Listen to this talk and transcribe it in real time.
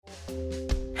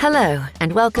Hello,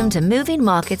 and welcome to Moving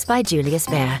Markets by Julius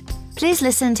Baer. Please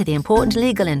listen to the important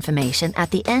legal information at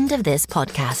the end of this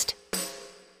podcast.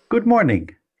 Good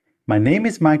morning. My name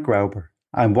is Mike Rauber.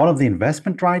 I'm one of the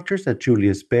investment writers at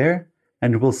Julius Baer,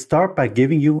 and will start by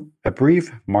giving you a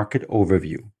brief market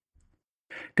overview.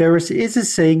 There is a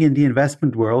saying in the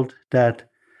investment world that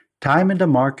time in the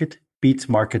market beats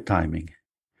market timing.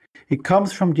 It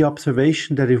comes from the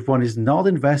observation that if one is not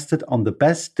invested on the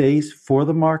best days for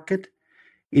the market,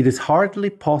 it is hardly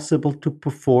possible to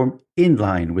perform in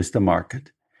line with the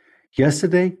market.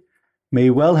 Yesterday may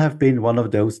well have been one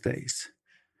of those days.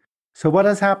 So what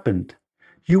has happened?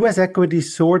 US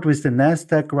equities soared with the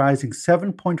Nasdaq rising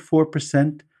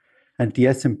 7.4% and the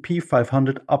S&P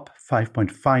 500 up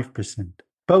 5.5%,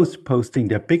 both posting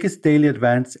their biggest daily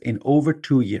advance in over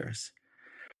 2 years.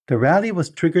 The rally was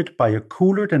triggered by a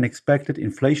cooler than expected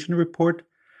inflation report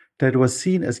that was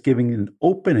seen as giving an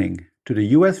opening to the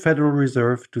US Federal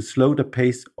Reserve to slow the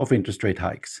pace of interest rate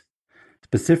hikes.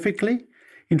 Specifically,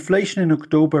 inflation in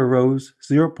October rose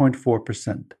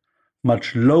 0.4%,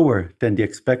 much lower than the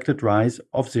expected rise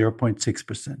of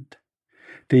 0.6%.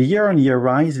 The year-on-year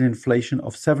rise in inflation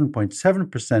of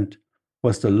 7.7%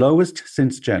 was the lowest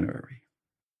since January.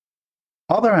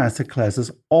 Other asset classes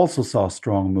also saw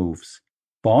strong moves.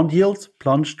 Bond yields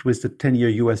plunged, with the 10-year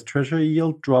US Treasury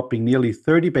yield dropping nearly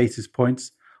 30 basis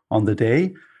points on the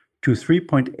day to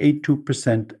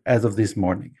 3.82% as of this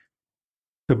morning.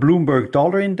 The Bloomberg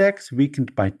Dollar Index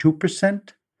weakened by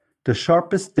 2%, the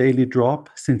sharpest daily drop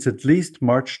since at least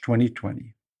March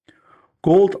 2020.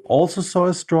 Gold also saw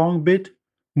a strong bid,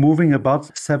 moving about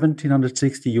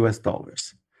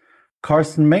 $1,760.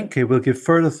 Carsten Menke will give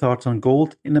further thoughts on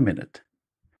gold in a minute.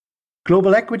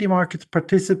 Global equity markets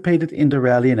participated in the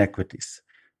rally in equities.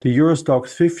 The Euro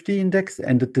Stoxx 50 index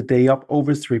ended the day up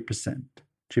over 3%.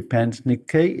 Japan's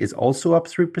Nikkei is also up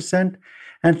 3%,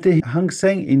 and the Hang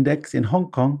Seng index in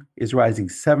Hong Kong is rising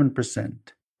 7%.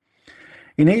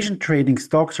 In Asian trading,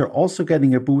 stocks are also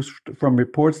getting a boost from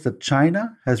reports that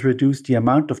China has reduced the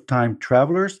amount of time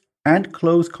travelers and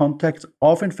close contacts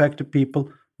of infected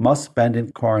people must spend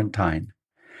in quarantine.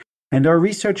 And our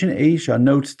research in Asia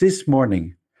notes this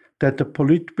morning that the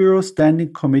Politburo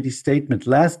Standing Committee statement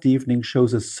last evening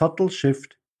shows a subtle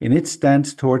shift in its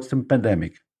stance towards the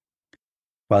pandemic.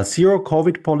 While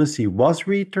zero-COVID policy was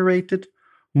reiterated,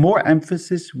 more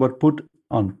emphasis was put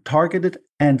on targeted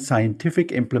and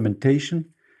scientific implementation,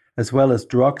 as well as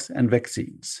drugs and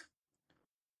vaccines.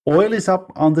 Oil is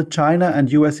up on the China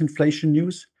and US inflation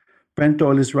news. Brent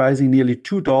oil is rising nearly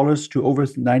 $2 to over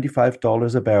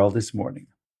 $95 a barrel this morning.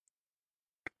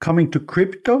 Coming to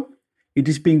crypto, it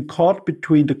is being caught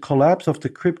between the collapse of the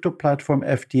crypto platform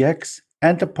FTX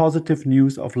and the positive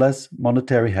news of less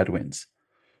monetary headwinds.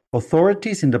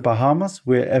 Authorities in the Bahamas,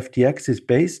 where FTX is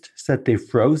based, said they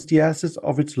froze the assets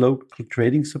of its local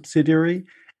trading subsidiary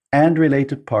and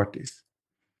related parties.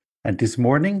 And this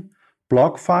morning,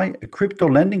 BlockFi, a crypto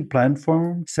lending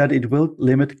platform, said it will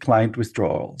limit client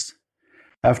withdrawals.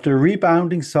 After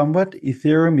rebounding somewhat,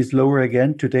 Ethereum is lower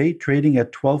again today, trading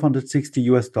at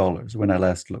 $1,260 when I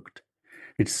last looked.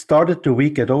 It started the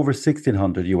week at over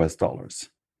 $1,600.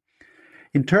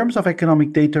 In terms of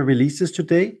economic data releases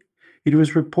today, it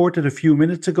was reported a few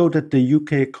minutes ago that the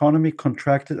UK economy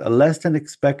contracted a less than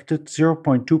expected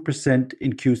 0.2%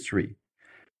 in Q3.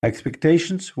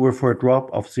 Expectations were for a drop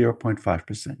of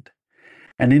 0.5%.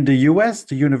 And in the US,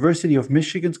 the University of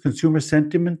Michigan's Consumer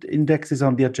Sentiment Index is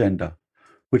on the agenda,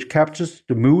 which captures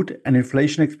the mood and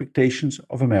inflation expectations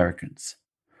of Americans.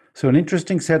 So an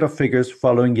interesting set of figures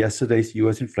following yesterday's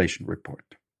US inflation report.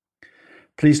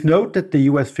 Please note that the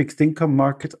US fixed income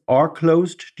markets are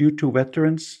closed due to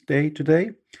Veterans Day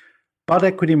today, but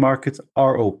equity markets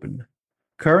are open.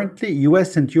 Currently,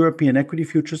 US and European equity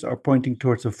futures are pointing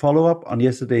towards a follow-up on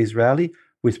yesterday's rally,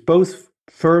 with both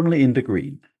firmly in the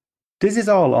green. This is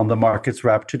all on the markets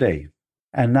wrap today.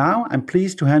 And now I'm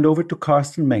pleased to hand over to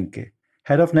Carsten Menke,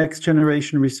 Head of Next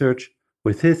Generation Research,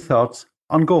 with his thoughts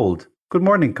on gold. Good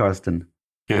morning, Carsten.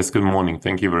 Yes, good morning.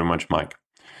 Thank you very much, Mike.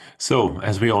 So,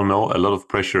 as we all know, a lot of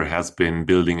pressure has been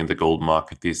building in the gold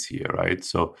market this year, right?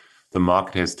 So, the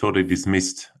market has totally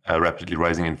dismissed rapidly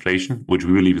rising inflation, which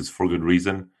we believe is for good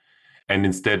reason, and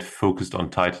instead focused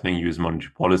on tightening US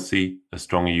monetary policy, a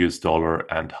stronger US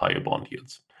dollar, and higher bond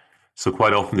yields. So,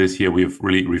 quite often this year, we've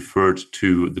really referred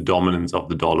to the dominance of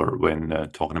the dollar when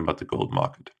talking about the gold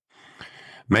market.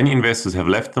 Many investors have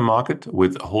left the market,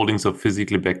 with holdings of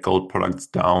physically backed gold products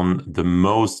down the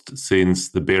most since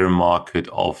the bear market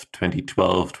of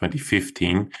 2012,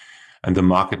 2015, and the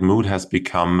market mood has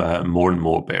become more and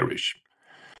more bearish.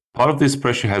 Part of this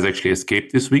pressure has actually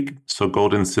escaped this week. So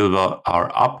gold and silver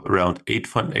are up around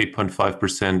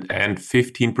 8.5% and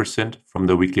 15% from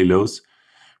the weekly lows,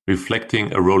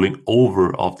 reflecting a rolling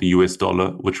over of the US dollar,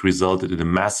 which resulted in a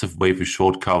massive wave of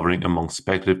short covering among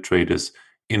speculative traders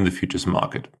in the futures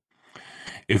market.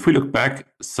 If we look back,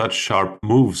 such sharp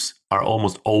moves are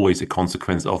almost always a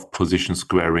consequence of position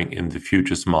squaring in the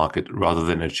futures market rather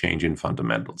than a change in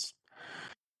fundamentals.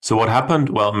 So what happened?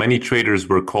 Well, many traders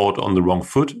were caught on the wrong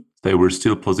foot. They were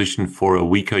still positioned for a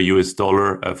weaker US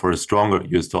dollar, for a stronger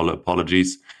US dollar,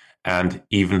 and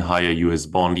even higher US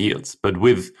bond yields. But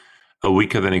with a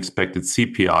weaker than expected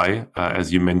CPI,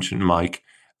 as you mentioned, Mike,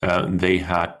 they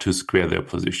had to square their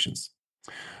positions.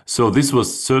 So this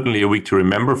was certainly a week to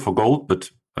remember for gold,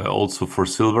 but also for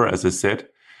silver, as I said.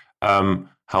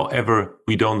 However,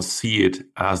 we don't see it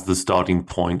as the starting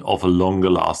point of a longer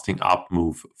lasting up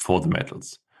move for the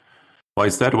metals. Why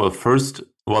is that? Well, first,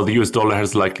 while the US dollar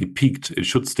has likely peaked, it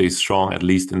should stay strong, at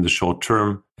least in the short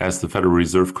term, as the Federal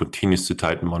Reserve continues to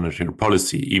tighten monetary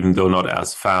policy, even though not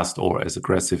as fast or as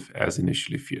aggressive as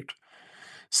initially feared.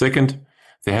 Second,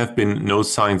 there have been no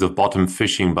signs of bottom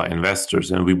fishing by investors,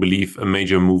 and we believe a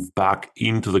major move back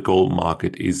into the gold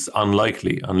market is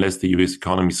unlikely unless the US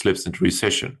economy slips into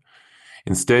recession.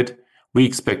 Instead, we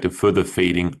expect a further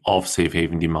fading of safe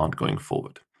haven demand going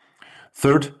forward.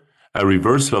 Third, a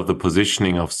reversal of the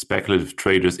positioning of speculative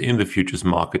traders in the futures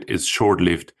market is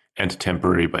short-lived and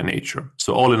temporary by nature.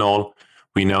 So all in all,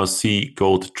 we now see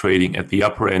gold trading at the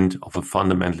upper end of a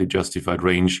fundamentally justified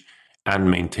range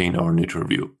and maintain our neutral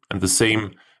view. And the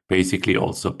same basically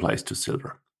also applies to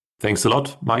silver. Thanks a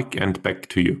lot, Mike, and back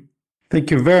to you. Thank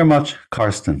you very much,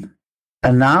 Carsten.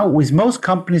 And now, with most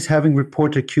companies having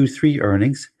reported Q3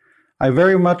 earnings, I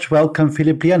very much welcome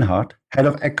Philipp Lienhardt, Head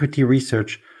of Equity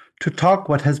Research, to talk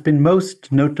what has been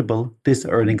most notable this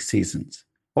earnings season.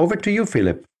 Over to you,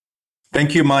 Philipp.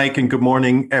 Thank you, Mike, and good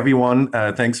morning, everyone.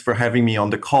 Thanks for having me on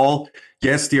the call.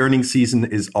 Yes, the earnings season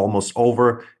is almost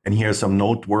over, and here are some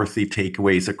noteworthy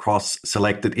takeaways across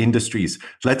selected industries.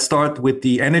 Let's start with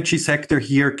the energy sector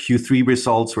here. Q3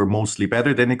 results were mostly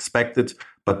better than expected,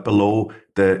 but below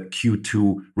the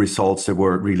Q2 results that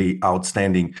were really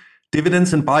outstanding.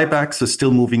 Dividends and buybacks are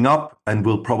still moving up and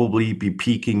will probably be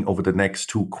peaking over the next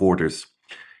 2 quarters.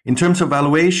 In terms of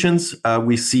valuations,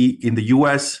 we see in the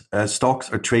US, stocks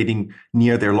are trading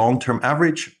near their long-term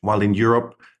average, while in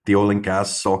Europe, the oil and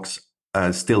gas stocks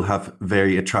still have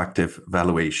very attractive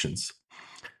valuations.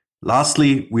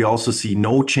 Lastly, we also see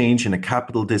no change in the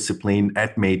capital discipline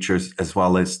at majors as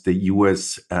well as the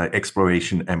US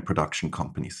exploration and production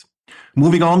companies.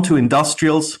 Moving on to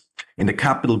industrials, in the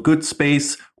capital goods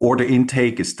space, order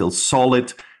intake is still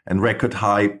solid and record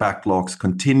high backlogs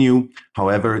continue.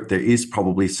 However, there is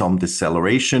probably some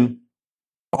deceleration.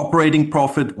 Operating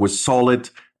profit was solid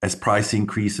as price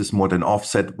increases more than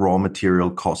offset raw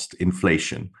material cost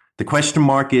inflation. The question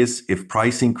mark is if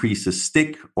price increases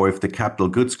stick or if the capital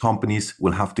goods companies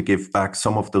will have to give back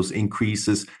some of those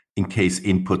increases in case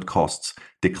input costs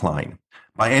decline.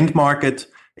 By end market,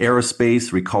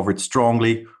 aerospace recovered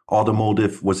strongly,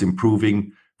 automotive was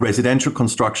improving, residential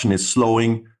construction is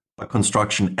slowing, but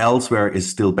construction elsewhere is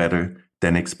still better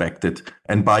than expected.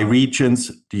 And by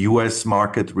regions, the US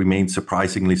market remains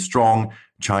surprisingly strong,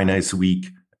 China is weak,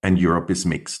 and Europe is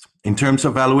mixed. In terms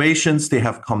of valuations, they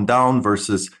have come down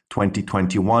versus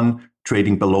 2021,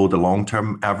 trading below the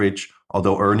long-term average,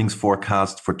 although earnings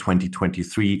forecasts for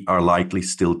 2023 are likely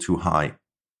still too high.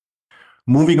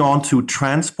 Moving on to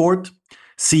transport,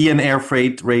 sea and air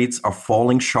freight rates are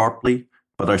falling sharply,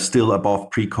 but are still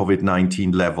above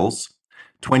pre-COVID-19 levels.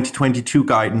 2022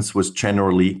 guidance was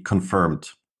generally confirmed.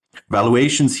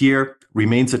 Valuations here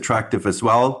remains attractive as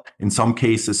well, in some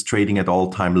cases trading at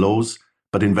all-time lows,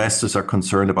 but investors are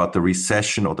concerned about the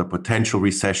recession or the potential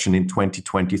recession in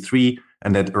 2023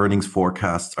 and that earnings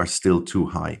forecasts are still too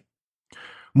high.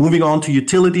 Moving on to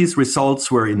utilities, results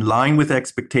were in line with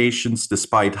expectations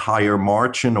despite higher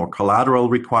margin or collateral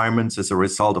requirements as a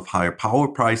result of higher power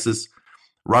prices.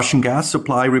 Russian gas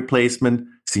supply replacement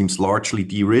seems largely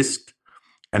de-risked,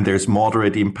 and there's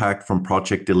moderate impact from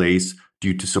project delays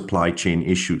due to supply chain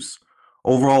issues.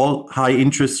 Overall, high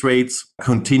interest rates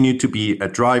continue to be a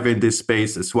driver in this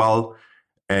space as well,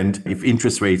 and if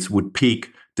interest rates would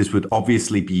peak, this would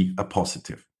obviously be a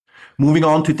positive. Moving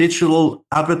on to digital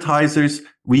advertisers,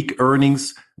 weak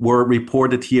earnings were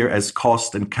reported here as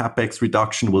cost and capex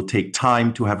reduction will take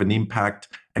time to have an impact,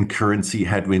 and currency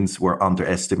headwinds were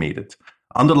underestimated.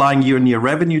 Underlying year-on-year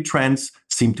revenue trends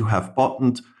seem to have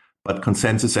bottomed, but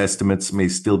consensus estimates may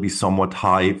still be somewhat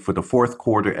high for the fourth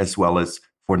quarter as well as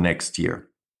for next year.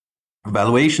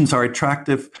 Valuations are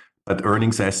attractive, but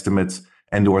earnings estimates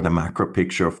and or the macro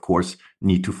picture, of course,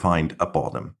 need to find a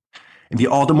bottom. In the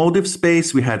automotive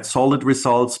space, we had solid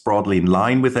results broadly in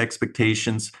line with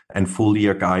expectations, and full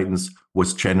year guidance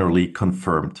was generally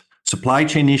confirmed. Supply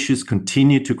chain issues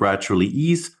continue to gradually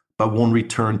ease, but won't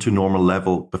return to normal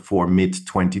level before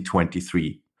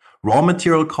mid-2023. Raw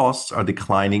material costs are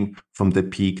declining from the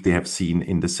peak they have seen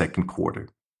in the second quarter.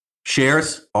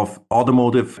 Shares of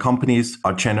automotive companies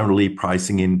are generally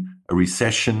pricing in a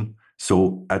recession,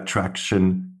 so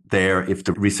attraction there if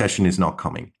the recession is not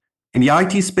coming. In the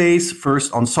IT space,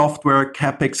 first on software,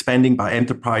 CapEx spending by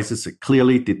enterprises are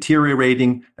clearly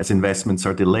deteriorating as investments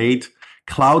are delayed.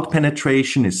 Cloud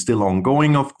penetration is still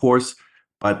ongoing, of course,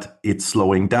 but it's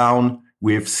slowing down.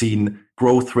 We have seen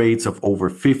growth rates of over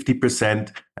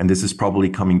 50%, and this is probably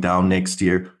coming down next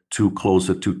year to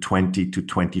closer to 20 to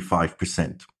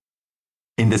 25%.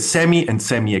 In the semi and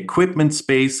semi-equipment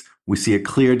space, we see a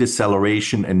clear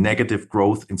deceleration and negative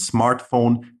growth in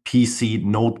smartphone, PC,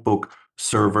 notebook,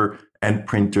 server, and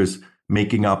printers,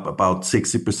 making up about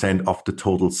 60% of the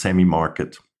total semi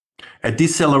market. A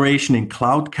deceleration in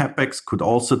cloud CapEx could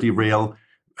also derail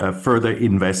further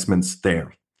investments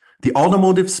there. The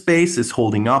automotive space is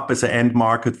holding up as an end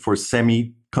market for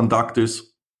semiconductors,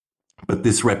 but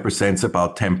this represents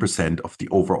about 10% of the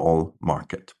overall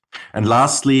market. And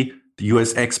lastly, the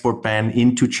US export ban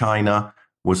into China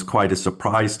was quite a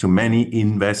surprise to many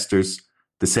investors.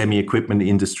 The semi-equipment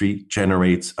industry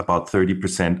generates about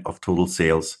 30% of total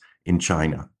sales in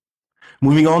China.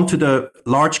 Moving on to the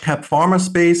large cap pharma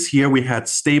space, here we had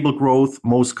stable growth.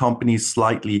 Most companies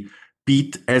slightly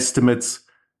beat estimates.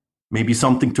 Maybe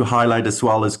something to highlight as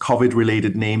well as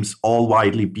COVID-related names all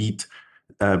widely beat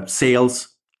sales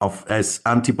as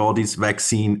antibodies,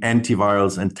 vaccine,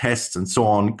 antivirals, and tests and so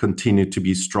on continue to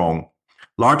be strong.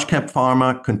 Large cap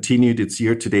pharma continued its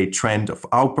year-to-date trend of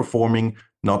outperforming,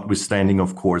 notwithstanding,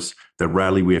 of course, the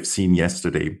rally we have seen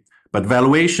yesterday. But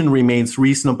valuation remains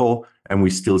reasonable and we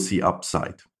still see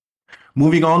upside.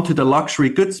 Moving on to the luxury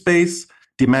goods space,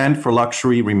 demand for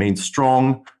luxury remains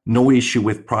strong, no issue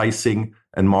with pricing,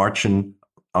 and margin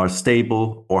are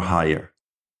stable or higher.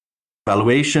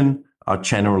 Valuation are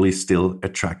generally still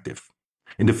attractive.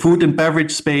 In the food and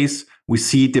beverage space, we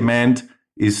see demand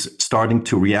is starting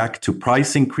to react to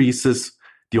price increases.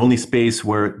 The only space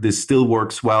where this still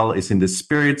works well is in the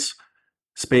spirits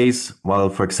space, while,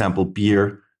 for example,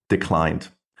 beer declined.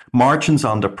 Margins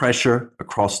are under pressure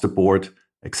across the board,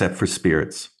 except for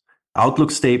spirits.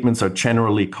 Outlook statements are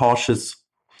generally cautious,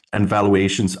 and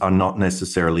valuations are not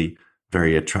necessarily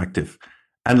very attractive.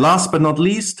 And last but not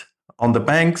least, on the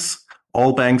banks,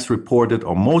 all banks reported,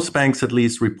 or most banks at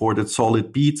least, reported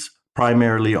solid beats,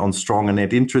 primarily on stronger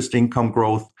net interest income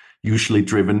growth, usually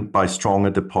driven by stronger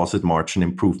deposit margin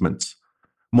improvements.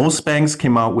 Most banks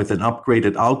came out with an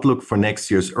upgraded outlook for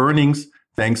next year's earnings,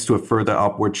 thanks to a further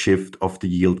upward shift of the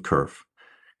yield curve.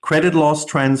 Credit loss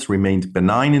trends remained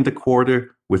benign in the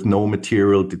quarter, with no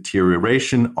material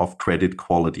deterioration of credit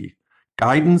quality.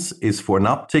 Guidance is for an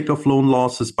uptick of loan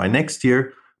losses by next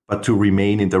year, but to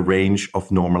remain in the range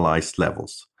of normalized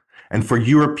levels. And for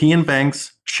European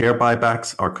banks, share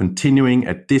buybacks are continuing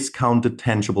at discounted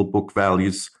tangible book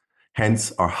values,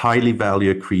 hence are highly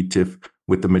value accretive,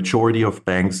 with the majority of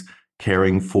banks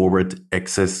carrying forward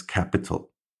excess capital.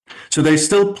 So there's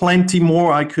still plenty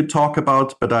more I could talk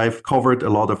about, but I've covered a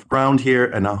lot of ground here,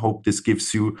 and I hope this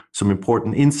gives you some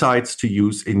important insights to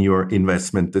use in your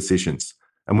investment decisions.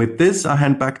 And with this, I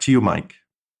hand back to you, Mike.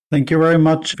 Thank you very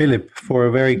much, Philipp, for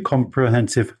a very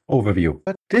comprehensive overview.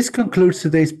 This concludes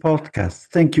today's podcast.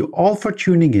 Thank you all for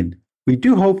tuning in. We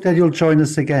do hope that you'll join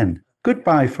us again.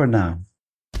 Goodbye for now.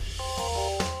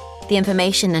 The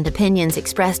information and opinions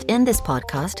expressed in this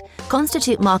podcast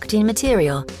constitute marketing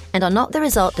material and are not the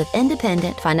result of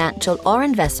independent financial or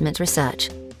investment research.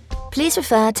 Please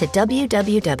refer to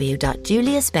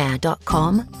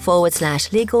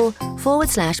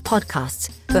www.juliusbaer.com/legal/podcasts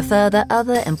for further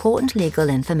other important legal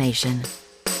information.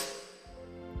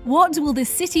 What will the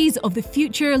cities of the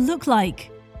future look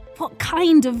like? What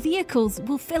kind of vehicles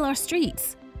will fill our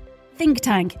streets? Think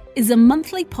Tank is a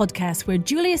monthly podcast where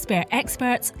Julius Baer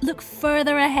experts look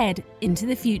further ahead into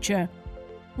the future.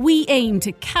 We aim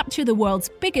to capture the world's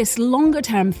biggest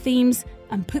longer-term themes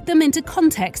and put them into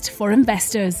context for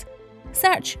investors.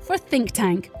 Search for Think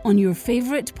Tank on your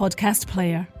favourite podcast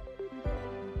player.